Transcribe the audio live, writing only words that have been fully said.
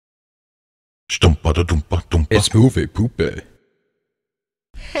It's Moviepoopie.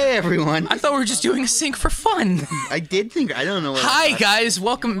 Hey everyone! I thought we were just doing a sync for fun. I did think, I don't know what. Hi guys,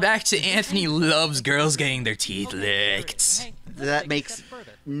 welcome back to Anthony Loves Girls Getting Their Teeth Licked. That makes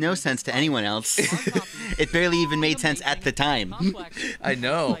no sense to anyone else. It barely even made sense at the time. I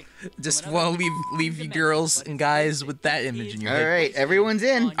know. Just want to leave you girls and guys with that image in your head. Alright, everyone's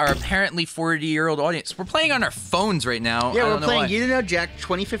in. Our apparently 40-year-old audience. We're playing on our phones right now. Yeah, I we're don't know playing why. You Don't Know Jack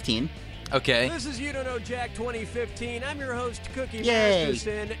 2015. Okay. This is You Don't Know Jack 2015. I'm your host, Cookie Yay.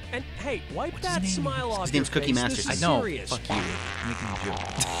 Masterson. And hey, wipe that smile off His name's your Cookie face. Masterson. This I is know. serious. Fuck you. I'm making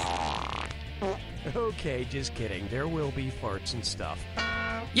a joke. Okay, just kidding. There will be farts and stuff.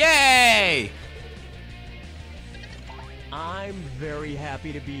 Yay! I'm very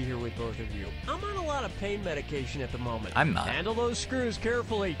happy to be here with both of you. I'm on a lot of pain medication at the moment. I'm not. Handle those screws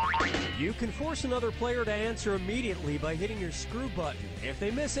carefully. You can force another player to answer immediately by hitting your screw button. If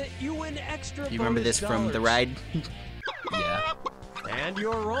they miss it, you win extra You remember bonus this from the dollars. ride? Yeah. And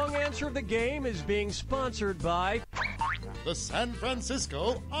your wrong answer of the game is being sponsored by... The San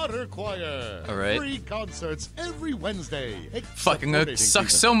Francisco Otter Choir. All right. Free concerts every Wednesday. Fucking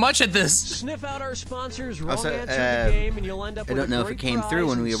sucks so much at this. Sniff out our sponsors' wrong Also, answer of the game, and you'll end up I with don't know a if it great came through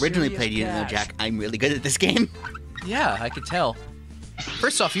prize when we and originally serious played You Don't Know cash. Jack. I'm really good at this game. Yeah, I could tell.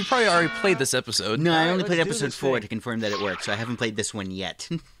 First off, you probably already played this episode. No, I Alright, only played let's do episode this 4 thing. to confirm that it works, so I haven't played this one yet.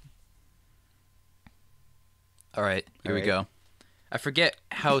 All right, here we All go. I forget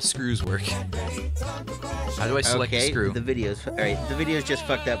how screws work. How do I select Okay, the screw? the video's alright. The video's just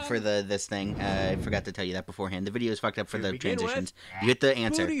fucked up for this thing. I forgot to tell you that beforehand. The video's fucked up for To the begin with, transitions. You hit the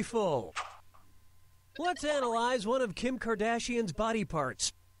answer. Bootyful. Let's analyze one of Kim Kardashian's body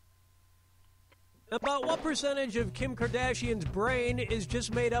parts. About what percentage of Kim Kardashian's brain is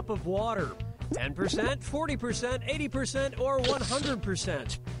just made up of water? 10%, 40%, 80%, or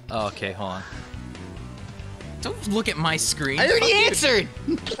 100%? Oh, okay, hold on. Don't look at my screen. I already answered.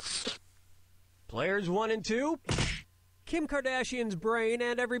 Players 1 and 2. Kim Kardashian's brain,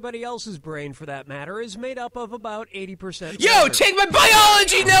 and everybody else's brain for that matter, is made up of about 80% Yo, water. take my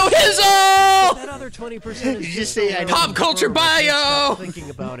biology no hizzle! That other 20% is You just say I don't- Pop culture bio! Stop thinking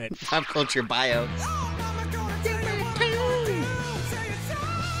about it. Pop culture bio.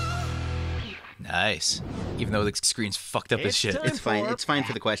 Nice. Even though the screen's fucked up as It's shit. time. It's fine. for- It's fine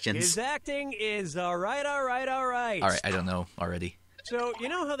for the His questions. acting is alright, alright, alright. Alright, I don't know already. So, you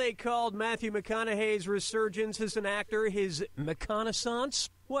know how they called Matthew McConaughey's resurgence as an actor his McConaissance?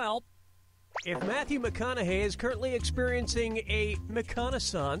 Well, if Matthew McConaughey is currently experiencing a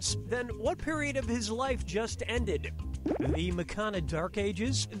McConaissance, then what period of his life just ended? The McCona Dark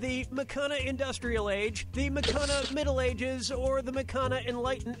Ages, the McCona Industrial Age, the McCona Middle Ages, or the McCona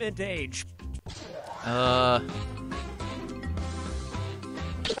Enlightenment Age? I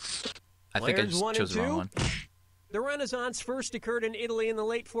think I Players just 1 chose and the wrong 2. one. The Renaissance first occurred in Italy in the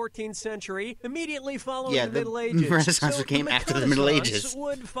late 14th century, immediately following Yeah, the the Middle Ages. Renaissance So came the after the Middle McConaissance Ages.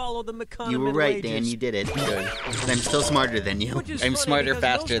 would follow the McCona You were Middle right, Ages. Dan. You did it. Good. I'm still smarter than you. Which is I'm funny smarter because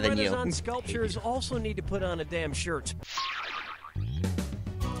faster most than you. Renaissance sculptures also need to put on a damn shirt.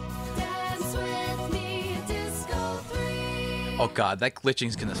 Oh god, that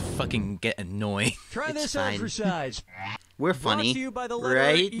glitching's gonna fucking get annoying. Try It's this fine. out for size. We're Brought funny, to you by the letter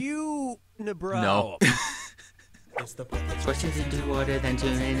right? Unibrow. No. Questions into water, then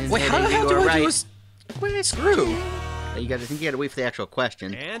tune in and Wait, say how the that hell you do were I right. do this? Where did I screw? You gotta think you gotta wait for the actual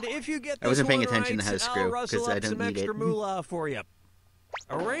question. And if you get this I wasn't paying one attention to right, how to screw, I'll rustle 'cause I up don't some need extra it. moolah for you.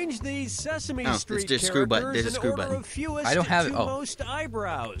 Arrange these Sesame Oh, Street there's a screw button. characters There's a in screw order button. of fewest I don't have to it. Oh. most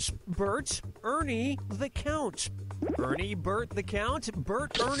eyebrows. Bert, Ernie, the Count. Ernie, Bert, the Count.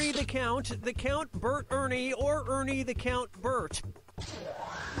 Bert, Ernie, the Count. The Count, Bert, Ernie, or Ernie, the Count, Bert.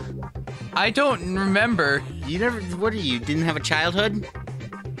 I don't remember. You never. What are you? Didn't have a childhood?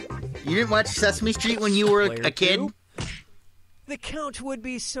 You didn't watch Sesame Street when you were Player a kid? 2. The Count would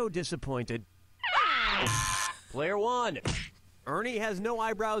be so disappointed. Player 1. Ernie has no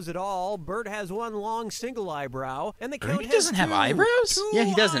eyebrows at all. Bert has one long single eyebrow, and the Count Ernie has doesn't have two. eyebrows? Two Yeah,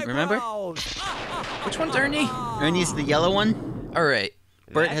 he doesn't, remember? eyebrows. Which one's Ernie? Ernie's the yellow one. Alright.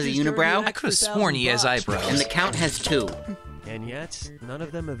 Bert That has a just earned unibrow? you an I could have extra sworn he has $1,000. eyebrows. And the Count has 2. And yet, none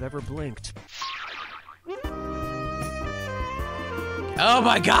of them have ever blinked. Oh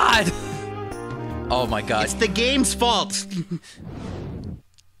my god! Oh my god. It's the game's fault.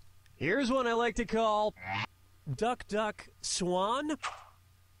 Here's one I like to call Duck Duck Swan.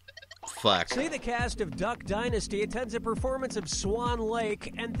 Fuck. Say the cast of Duck Dynasty attends a performance of Swan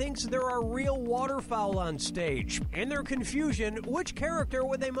Lake and thinks there are real waterfowl on stage. In their confusion, which character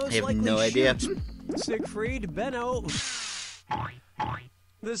would they most I have likely no idea. shoot? Siegfried, Benno,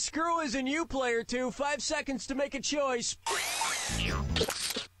 The screw is in you, player 2. 5 seconds to make a choice.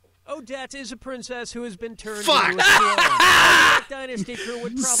 Odette is a princess who has been turned into a swan. The Dynasty crew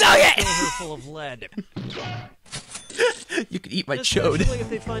would probably fill her full of lead. You could eat my chode. Especially if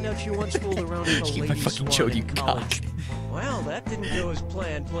they find out she once fooled around with a Eat my lady fucking swan chode, you in cock. college. Well, that didn't go as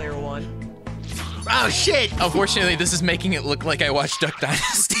planned, player 1. Oh, shit! Unfortunately, this is making it look like I watched Duck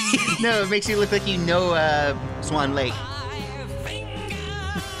Dynasty. No, it makes you look like you know Swan Lake.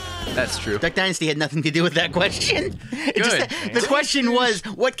 That's true. Duck Dynasty had nothing to do with that question. Good. The question was,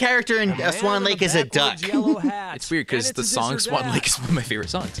 what character in Swan Lake is a duck? It's weird because the song Swan Lake is one of my favorite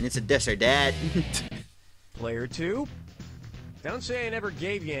songs. And it's a this or that. Player 2, don't say I never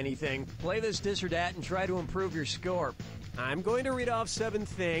gave you anything. Play this dis or dat and try to improve your score. I'm going to read off 7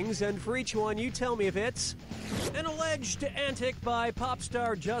 things, and for each one, you tell me if it's an alleged antic by pop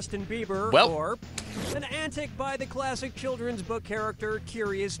star Justin Bieber, or an antic by the classic children's book character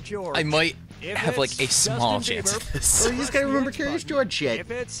Curious George. I might have like a small chance of this. Well, you just gotta remember Curious George shit.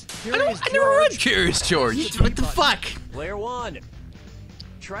 If it's I Curious never read George, Curious George. What the fuck? Player 1.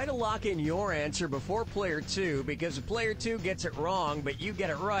 Try to lock in your answer before player 2, because if player 2 gets it wrong, but you get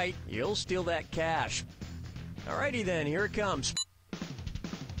it right, you'll steal that cash. Alrighty then, here it comes.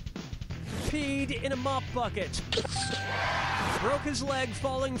 Peed in a mop bucket. Broke his leg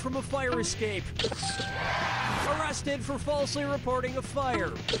falling from a fire escape. Arrested for falsely reporting a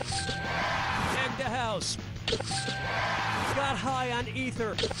fire. Egged a house. Got high on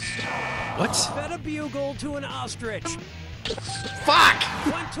ether. What? Fed a bugle to an ostrich. Fuck!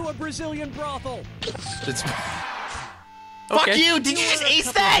 Went to a Brazilian brothel. That's... Fuck Okay. you! Did you just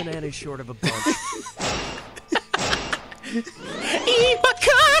ace that? Bananas short of a bunch. Eat my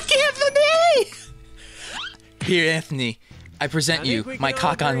cock, Anthony! Here, Anthony, I present you my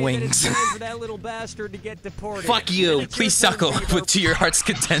cock on wings. For that little bastard to get deported. Fuck you! Please suckle to your heart's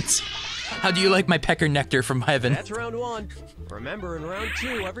content. How do you like my pecker nectar from heaven? That's round 1. Remember, in round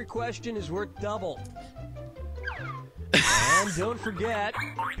 2, every question is worth double. And don't forget,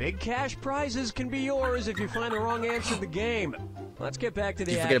 big cash prizes can be yours if you find the wrong answer to the game. Let's get back to the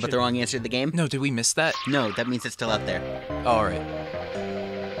Did you action. forget about the wrong answer to the game? No, did we miss that? No, that means it's still out there. All right.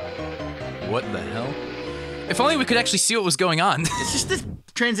 What the hell? If only we could actually see what was going on. It's just this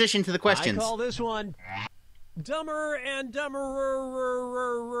transition to the questions. I call this one Dumber and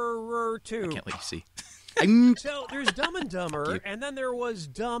Dumberer 2. I can't let you see. So there's Dumb and Dumber, and then there was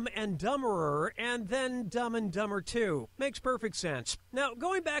Dumb and Dumberer, and then Dumb and Dumber 2. Makes perfect sense. Now,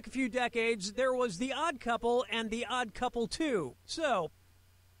 going back a few decades, there was The Odd Couple and The Odd Couple 2. So,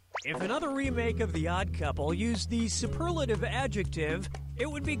 if another remake of The Odd Couple used the superlative adjective, it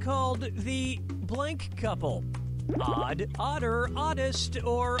would be called The Blank Couple. Odd, odder, oddest,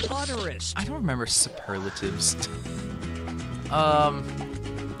 or odderest. I don't remember superlatives.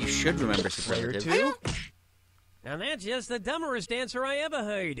 You should remember Player superlative. 2. Now that's just the dumberest answer I ever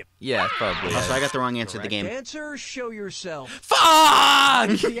heard. Yeah, probably. Also, I got the wrong answer to the Correct game. answer, show yourself.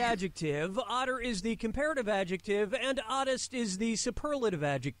 Fuck! The adjective, odder is the comparative adjective, and oddest is the superlative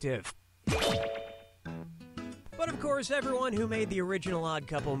adjective. But of course, everyone who made the original Odd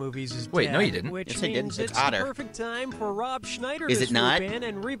Couple movies is Wait, dead, no, you didn't. Which Yes, I did. means It's it's Otter. the perfect time for Rob Schneider Is to it not? swoop in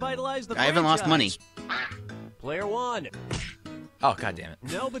and revitalize the I haven't lost money. franchise. Player 1. Oh, god damn it.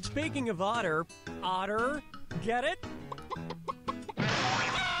 No, but speaking of otter, get it?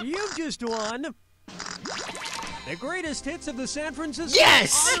 You just won the greatest hits of the San Francisco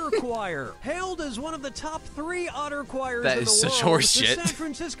Otter Choir. Hailed as one of the top 3 otter choirs That in is the such world, horse the shit. San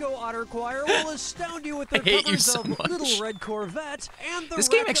Francisco Otter Choir will astound you with their I hate you covers so of much. Little Red Corvette and the This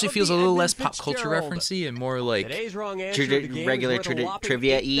game Wreck actually of feels a the little Edmund less pop culture Fitzgerald. referencey and more like Today's wrong answer to the game regular is worth a whopping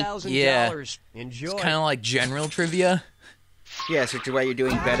trivia-y. $8,000. Yeah. Enjoy. kind of like general trivia. Yes, which is why you're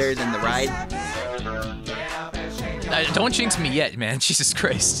doing better than the ride. Don't jinx me yet, man. Jesus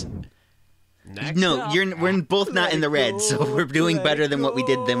Christ. Next No, up, we're both not in the red, so we're doing better than what we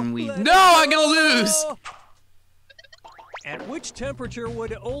did than we. No, I'm gonna lose. At which temperature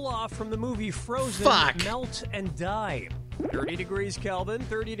would Olaf from the movie Frozen melt and die? 30 degrees Kelvin,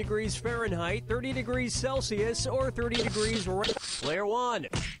 30 degrees Fahrenheit, 30 degrees Celsius, or 30 degrees... Player 1.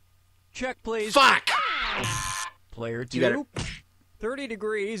 Check, please. Fuck! Player You got 2. 30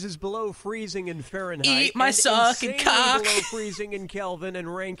 degrees is below freezing in Fahrenheit. Eat my and suck and insanely cock. below freezing in Kelvin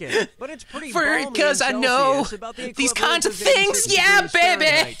and Rankin. But it's pretty balmy in Because I know Celsius, about the these kinds of equivalent things, 86 yeah, degrees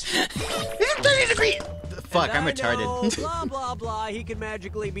baby. Fahrenheit. 30 degrees! Fuck, I'm And I know, retarded. blah blah blah. He can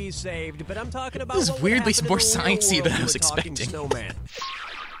magically be saved, but I'm talking about This is what would weirdly happen in more the real sciencey world than I to was a talking expecting. Snowman.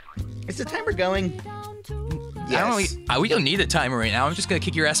 Is the timer going? Yes. We don't need a timer right now. I'm just gonna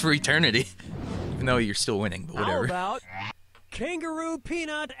kick your ass for eternity. Even though you're still winning, but How whatever. about Kangaroo,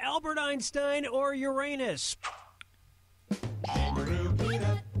 Peanut, Albert Einstein, or Uranus?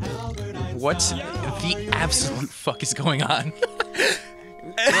 What the absolute fuck is going on?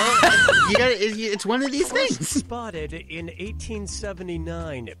 Well, it's one of these things. Spotted in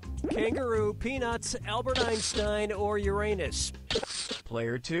 1879. Kangaroo, Peanuts, Albert Einstein, or Uranus?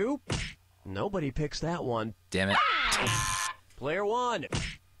 Player 2? Nobody picks that one. Damn it. Player 1?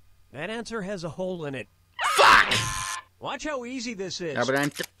 That answer has a hole in it. Fuck! Watch how easy this is. Albert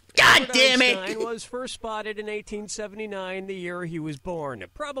Einstein. God damn it! Einstein was first spotted in 1879, the year he was born.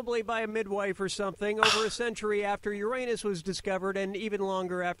 Probably by a midwife or something, over a century after Uranus was discovered and even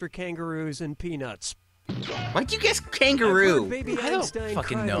longer after kangaroos and peanuts. Why'd you guess kangaroo? I don't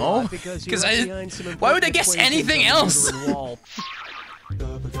fucking know. Because why would I guess anything else? Well,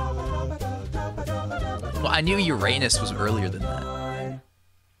 I knew Uranus was earlier than that.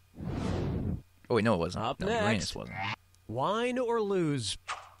 Oh wait, no, it wasn't. Up no, next. Uranus wasn't. Wine or lose?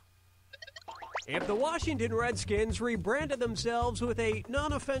 If the Washington Redskins rebranded themselves with a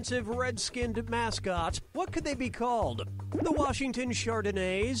non-offensive red-skinned mascot, what could they be called? The Washington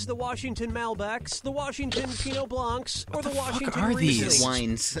Chardonnays, the Washington Malbecs, the Washington Pinot Blancs, or the Washington are these? Rieslings?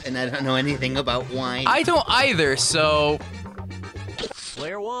 Wines, and I don't know anything about wine. I don't either, so...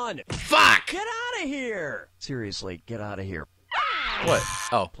 Player 1. Fuck! Get out of here! Seriously, get out of here. What?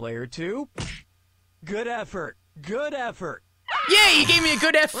 Oh. Player 2. Good effort. Good effort. Yeah, you gave me a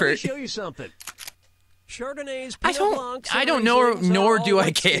good Let me effort. show you something. Chardonnays, I Pinot don't- Blancs, I and don't know, Rieslings nor are do all I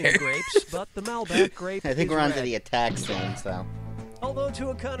red-skinned care. grapes, but the Malbec grape I think is we're on to red. the attack soon, so. Although to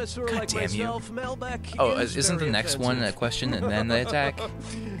a connoisseur like damn you. myself, Malbec Oh, is isn't the very next one a offensive. question and then the attack?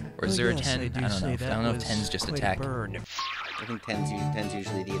 Or is there a Yes, 10? I I do don't know. say I that don't know if was 10's just quite a attack. burn. I think 10's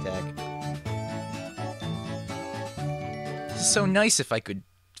usually the attack. This is so nice if I could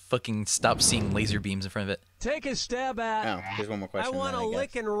fucking stop seeing laser beams in front of it. Take a stab at. Oh, there's one more I question. want to then, I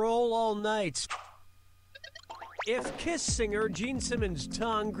lick guess. and roll all night. If Kiss singer Gene Simmons'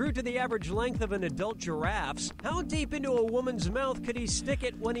 tongue grew to the average length of an adult giraffe's, how deep into a woman's mouth could he stick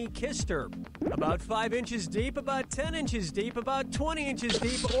it when he kissed her? About 5 inches deep, about 10 inches deep, about 20 inches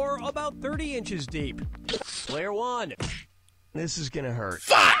deep, or about 30 inches deep? Player 1. This is gonna hurt.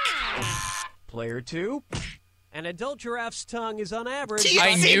 Fuck! Player 2. An adult giraffe's tongue is on average.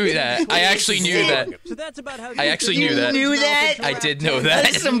 I knew that. I actually knew that. So that's about how I actually knew You that. knew that? I did know that.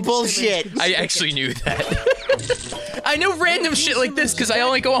 That's some bullshit. I actually knew that. I know random shit like this because I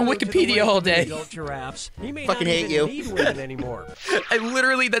only go on Wikipedia all day. Adult giraffes. He may Fucking not hate even you. need women anymore. I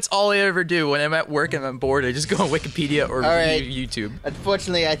literally, that's all I ever do. When I'm at work and I'm bored, I just go on Wikipedia or right. YouTube.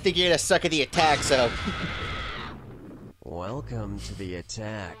 Unfortunately, I think you're gonna suck at the attack, so. Welcome to the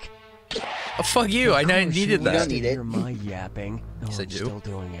attack. Oh, fuck you. I needed You don't that. need it. Hear my yapping. No, Yes, I I'm do. still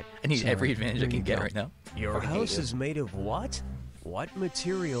doing it. I need Sorry. every advantage I Here can you get go. right now. Your Fucking hate house you. is made of what? What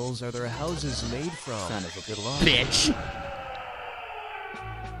materials are their houses made from? Son of a Good luck. bitch.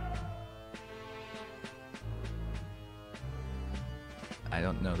 I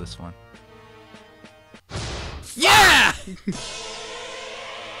don't know this one. Yeah! I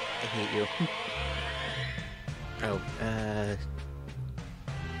hate you. Oh,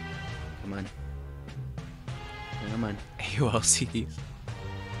 come on. Come on. AOLCDs.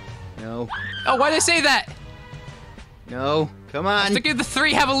 No. Oh, why'd I say that? No. Come on. Look at the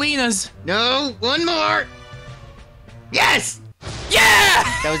 3 javelinas. No. One more. Yes. Yeah!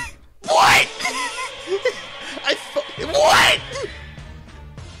 That was. What? What?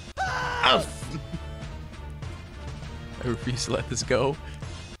 Oh. I refuse to let this go.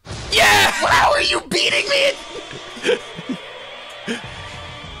 Yeah! How are you beating me?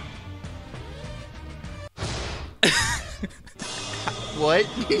 What?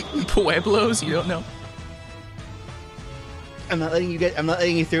 Pueblos? You don't know? I'm not letting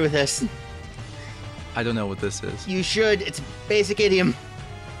you through with this. I don't know what this is. You should. It's basic idiom.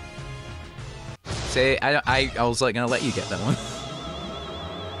 Say, I was like gonna let you get that one.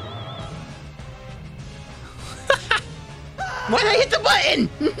 Why'd I hit the button?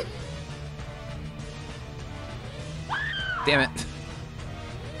 Damn it.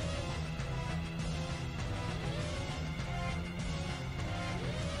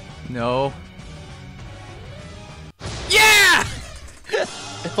 No. Yeah!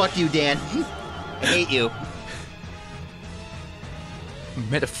 Fuck you, Dan. I hate you.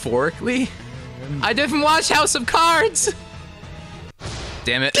 Metaphorically? I didn't watch House of Cards!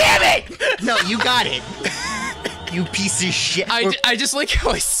 Damn it. Damn it! No, you got it. You piece of shit. I just like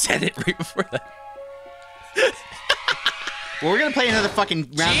how I said it right before that. Well, we're gonna play another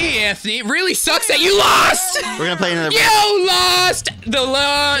fucking round. Gee, Anthony, it really sucks that you lost! We're gonna play another round. You lost!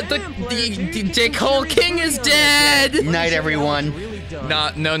 The Dick Hole King is dead! Night, everyone.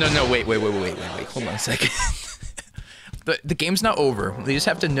 No, wait. Hold on a second. The game's not over. We just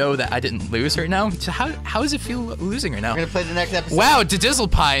have to know that I didn't lose right now. So how does it feel losing right now? We're gonna play the next episode. Wow,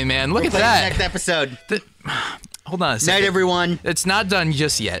 Dizzle Pie, man. Look at The that. next episode. Hold on a second. Night, everyone. It's not done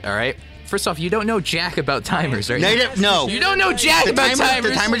just yet, all right? First off, you don't know jack about timers, right? No. You don't know jack about timers.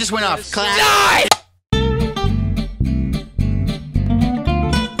 The timer just went off. Clap. Die!